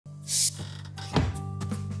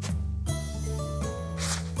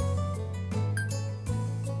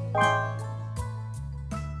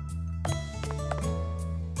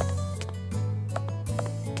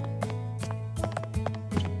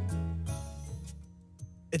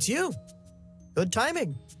It's you. Good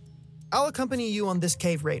timing. I'll accompany you on this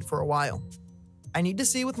cave raid for a while. I need to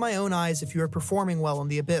see with my own eyes if you are performing well in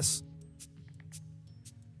the abyss.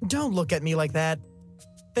 Don't look at me like that.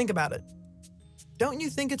 Think about it. Don't you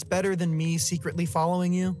think it's better than me secretly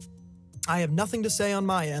following you? I have nothing to say on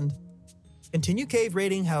my end. Continue cave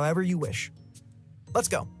raiding however you wish. Let's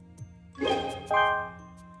go.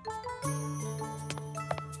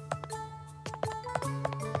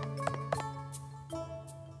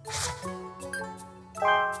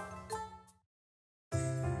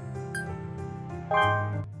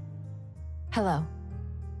 Hello.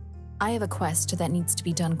 I have a quest that needs to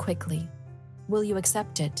be done quickly. Will you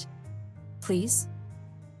accept it? Please?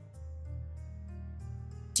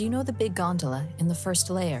 Do you know the big gondola in the first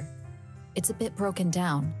layer? It's a bit broken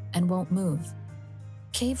down and won't move.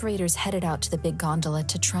 Cave raiders headed out to the big gondola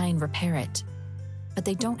to try and repair it, but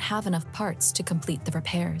they don't have enough parts to complete the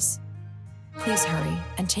repairs. Please hurry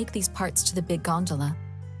and take these parts to the big gondola.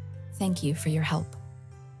 Thank you for your help.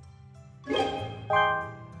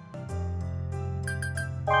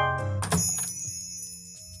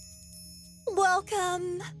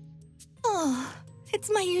 Welcome. Oh, it's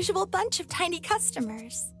my usual bunch of tiny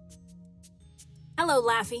customers. Hello,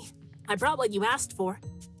 Laffy. I brought what you asked for.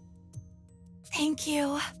 Thank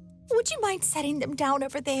you. Would you mind setting them down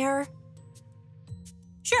over there?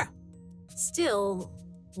 Sure. Still,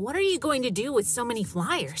 what are you going to do with so many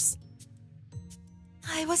flyers?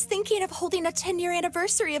 I was thinking of holding a 10-year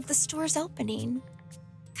anniversary of the store's opening.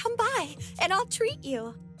 Come by, and I'll treat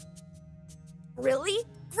you. Really?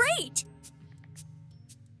 Great!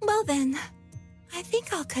 Well then, I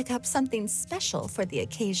think I'll cook up something special for the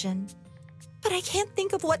occasion. But I can't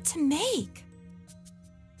think of what to make.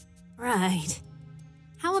 Right.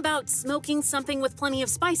 How about smoking something with plenty of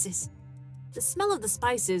spices? The smell of the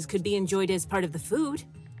spices could be enjoyed as part of the food.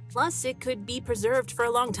 Plus, it could be preserved for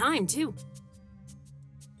a long time, too.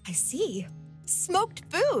 I see. Smoked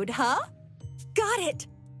food, huh? Got it.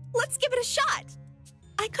 Let's give it a shot.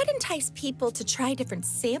 I could entice people to try different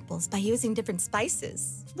samples by using different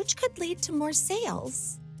spices, which could lead to more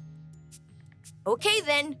sales. Okay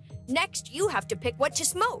then, next you have to pick what to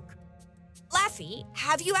smoke. Laffy,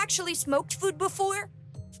 have you actually smoked food before?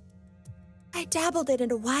 I dabbled in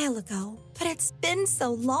it a while ago, but it's been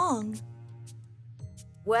so long.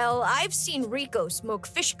 Well, I've seen Rico smoke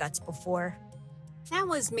fish guts before. That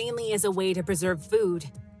was mainly as a way to preserve food.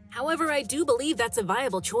 However, I do believe that's a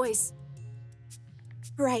viable choice.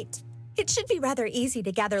 Right. It should be rather easy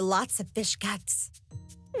to gather lots of fish guts.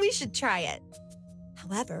 We should try it.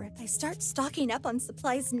 However, if I start stocking up on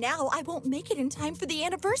supplies now, I won't make it in time for the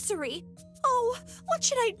anniversary. Oh, what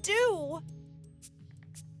should I do?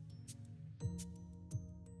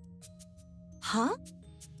 Huh?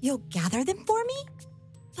 You'll gather them for me?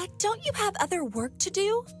 But don't you have other work to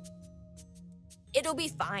do? It'll be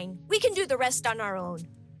fine. We can do the rest on our own.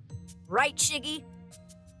 Right, Shiggy?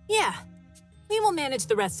 Yeah. We will manage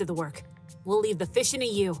the rest of the work. We'll leave the fishing to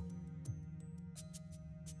you.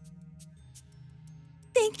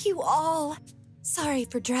 Thank you all. Sorry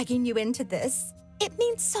for dragging you into this. It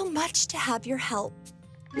means so much to have your help.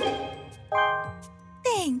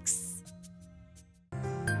 Thanks.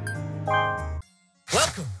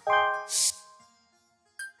 Welcome.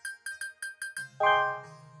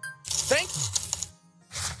 Thank you.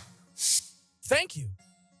 Thank you.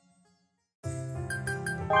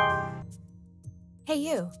 Hey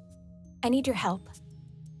you, I need your help.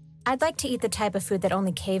 I'd like to eat the type of food that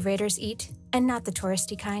only cave raiders eat, and not the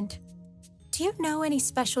touristy kind. Do you know any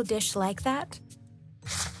special dish like that?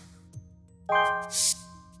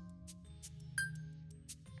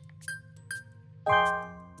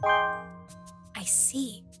 I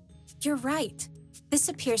see. You're right. This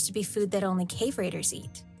appears to be food that only cave raiders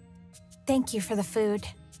eat. Thank you for the food.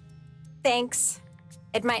 Thanks.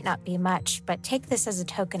 It might not be much, but take this as a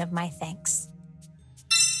token of my thanks.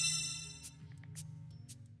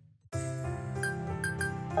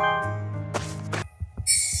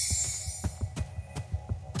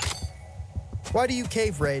 Why do you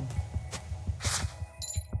cave raid?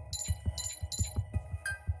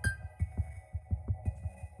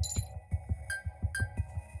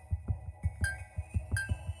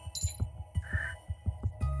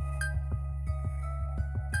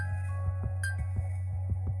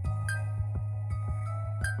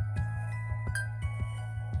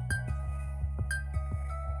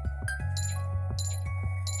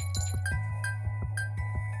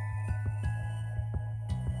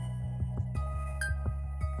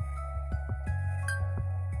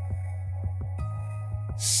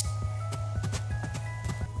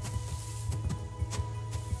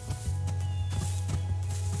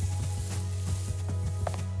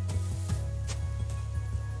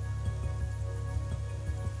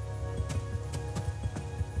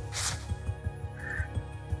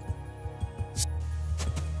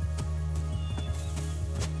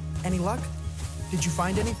 luck? Did you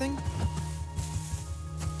find anything?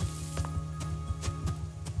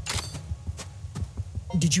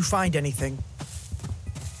 Did you find anything?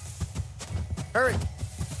 Hurry!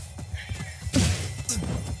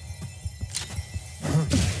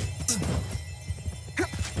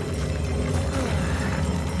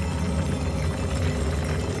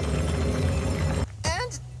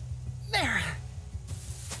 And there!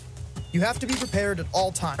 You have to be prepared at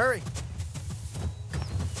all times. Hurry!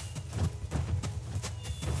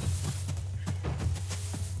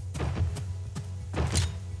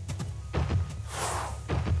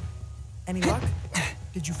 Any luck?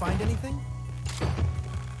 Did you find anything?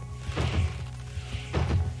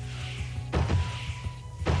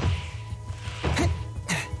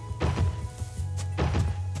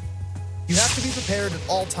 You have to be prepared at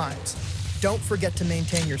all times. Don't forget to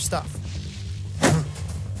maintain your stuff.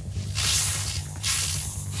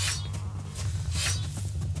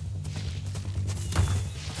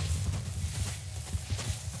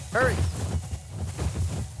 Hurry!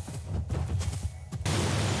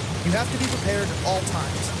 You have to be prepared at all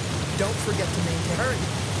times. Don't forget to maintain. Hurry!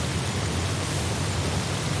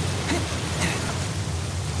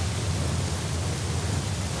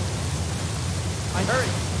 Hurry!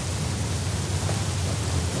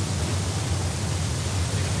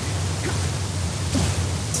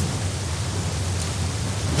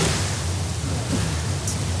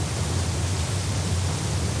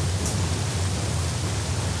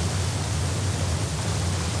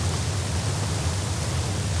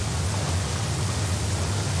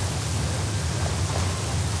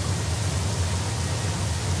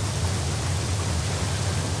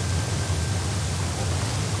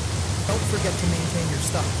 Don't forget to maintain your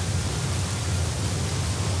stuff.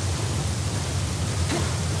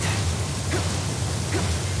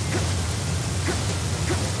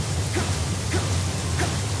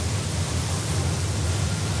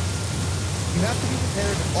 You have to be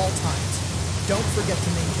prepared at all times. Don't forget to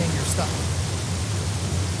maintain your stuff.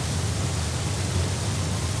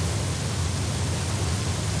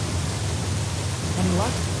 Any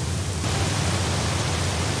luck?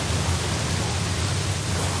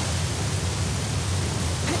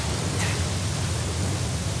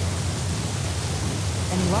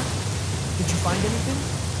 Any luck? Did you find anything?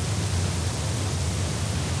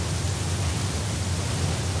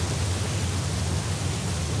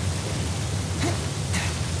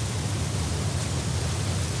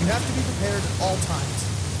 You have to be prepared at all times.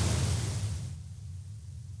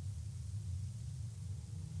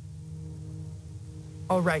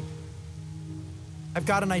 All right. I've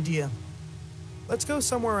got an idea. Let's go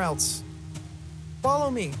somewhere else.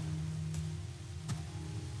 Follow me.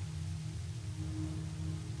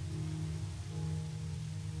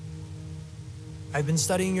 I've been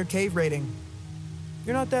studying your cave rating.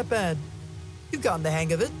 You're not that bad. You've gotten the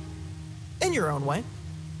hang of it. In your own way.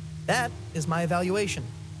 That is my evaluation.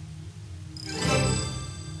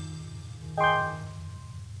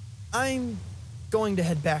 I'm going to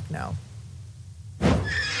head back now.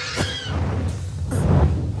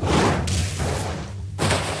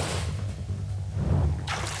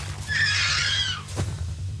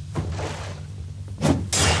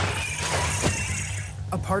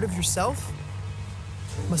 A part of yourself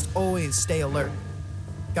must always stay alert.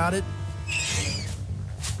 Got it?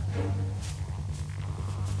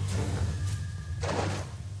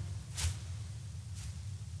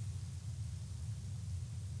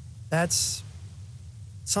 That's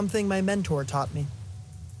something my mentor taught me.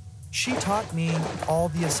 She taught me all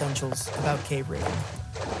the essentials about cave raiding.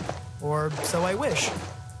 Or so I wish.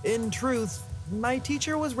 In truth, my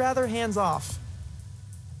teacher was rather hands-off.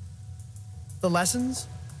 The lessons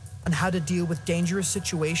on how to deal with dangerous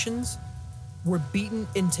situations were beaten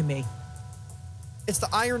into me. It's the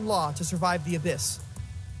iron law to survive the abyss.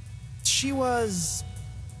 She was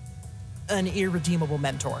an irredeemable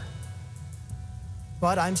mentor.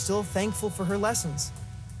 But I'm still thankful for her lessons.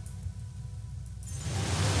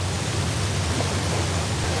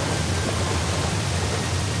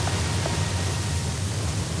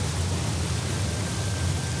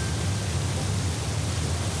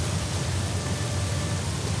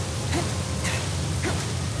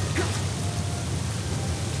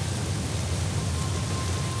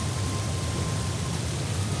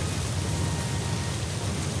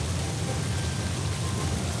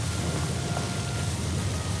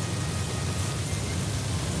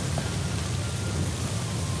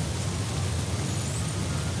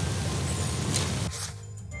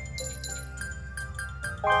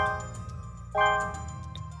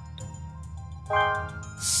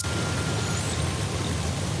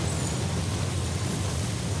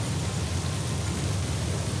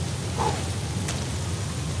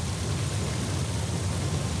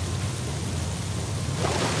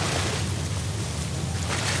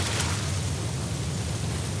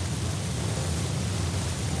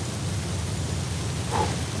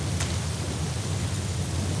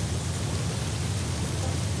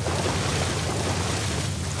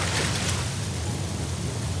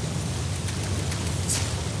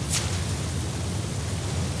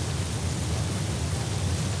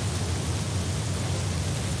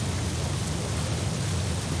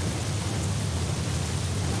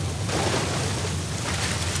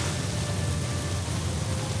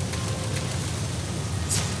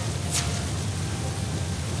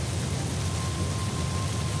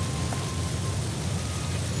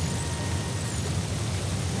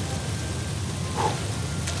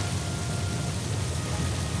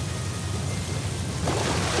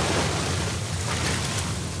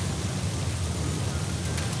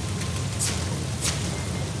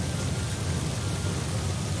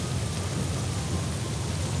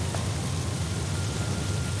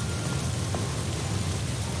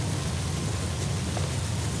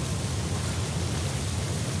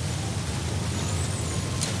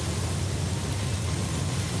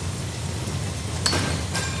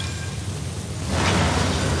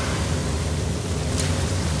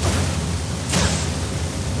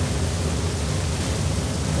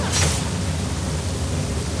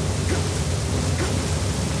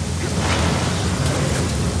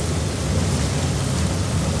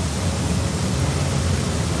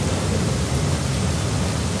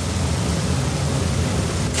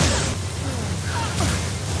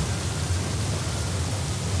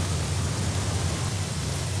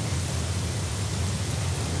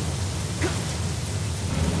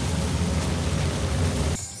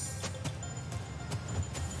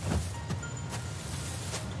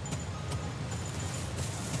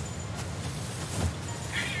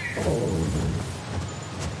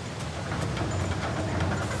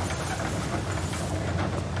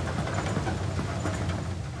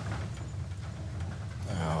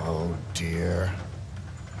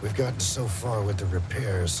 gotten so far with the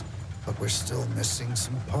repairs, but we're still missing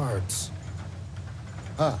some parts.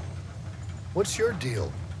 Huh. What's your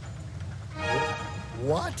deal?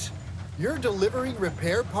 What? You're delivering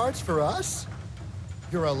repair parts for us?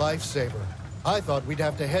 You're a lifesaver. I thought we'd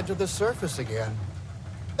have to head to the surface again.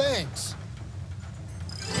 Thanks.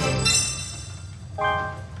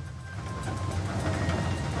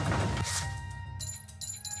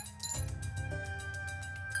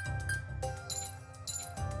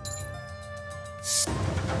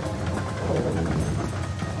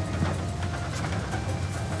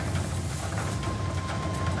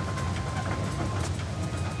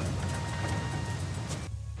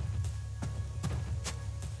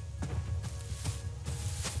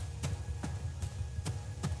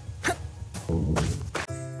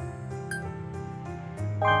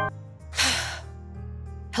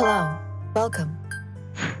 Hello. Welcome.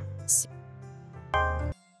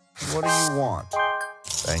 What do you want?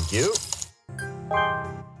 Thank you.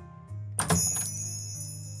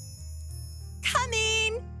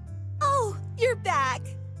 Coming! Oh, you're back.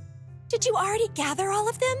 Did you already gather all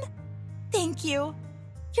of them? Thank you.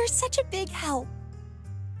 You're such a big help.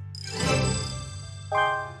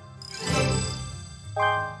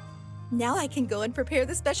 Now I can go and prepare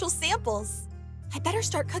the special samples. I better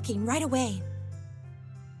start cooking right away.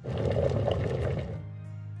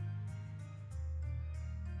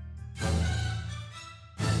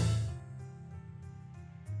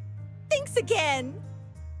 Thanks again.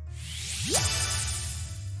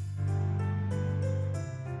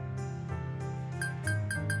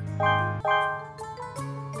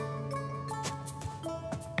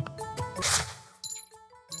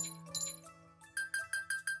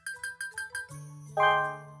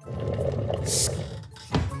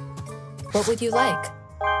 What would you like?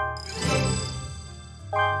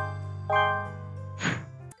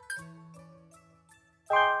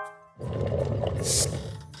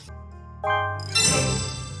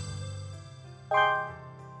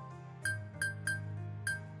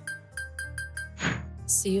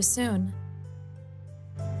 See you soon.